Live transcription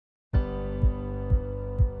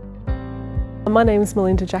My name is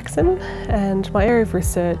Melinda Jackson and my area of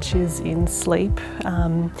research is in sleep.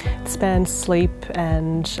 It spans sleep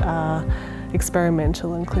and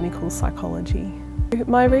experimental and clinical psychology.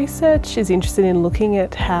 My research is interested in looking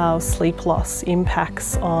at how sleep loss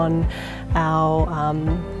impacts on our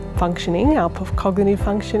functioning, our cognitive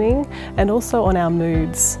functioning, and also on our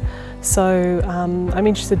moods. So I'm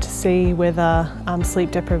interested to see whether sleep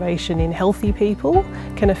deprivation in healthy people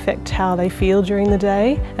can affect how they feel during the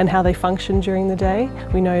day and how they function during the day.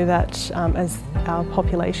 We know that as our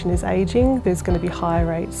population is ageing, there's going to be higher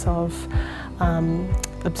rates of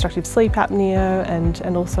obstructive sleep apnea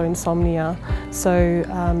and also insomnia. So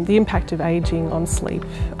the impact of ageing on sleep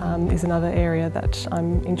is another area that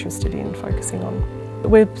I'm interested in focusing on.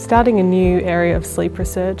 We're starting a new area of sleep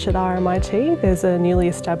research at RMIT. There's a newly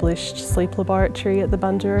established sleep laboratory at the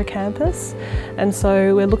Bundoora campus, and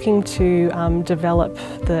so we're looking to develop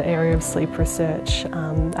the area of sleep research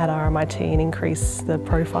at RMIT and increase the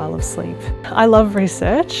profile of sleep. I love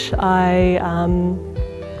research. I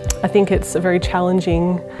think it's a very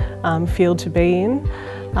challenging field to be in.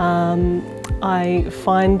 I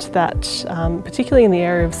find that, particularly in the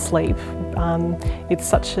area of sleep,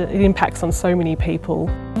 it impacts on so many people.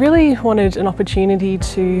 I really wanted an opportunity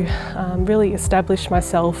to really establish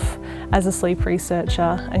myself as a sleep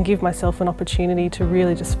researcher and give myself an opportunity to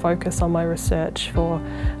really just focus on my research for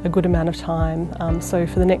a good amount of time. So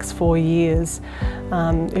for the next 4 years,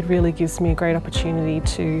 it really gives me a great opportunity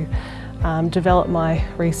to develop my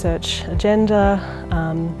research agenda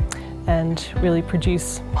and really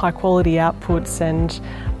produce high quality outputs and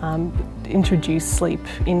introduce sleep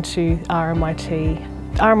into RMIT.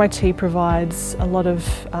 RMIT provides a lot of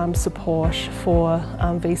support for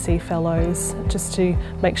VC fellows just to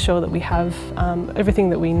make sure that we have everything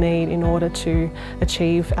that we need in order to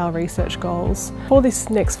achieve our research goals. For this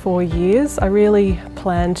next 4 years, I really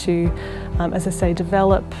plan to, as I say,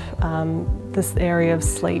 develop this area of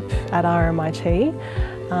sleep at RMIT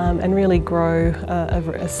and really grow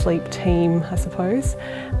a sleep team, I suppose,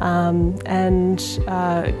 and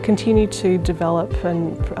continue to develop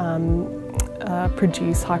and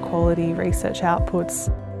produce high quality research outputs.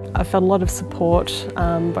 I've felt a lot of support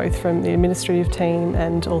both from the administrative team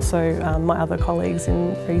and also my other colleagues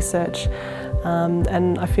in research,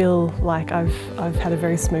 and I feel like I've had a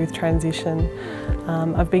very smooth transition.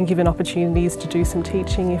 I've been given opportunities to do some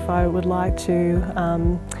teaching if I would like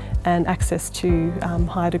to, and access to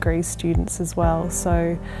higher degree students as well.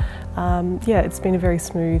 So yeah, it's been a very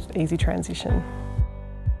smooth, easy transition.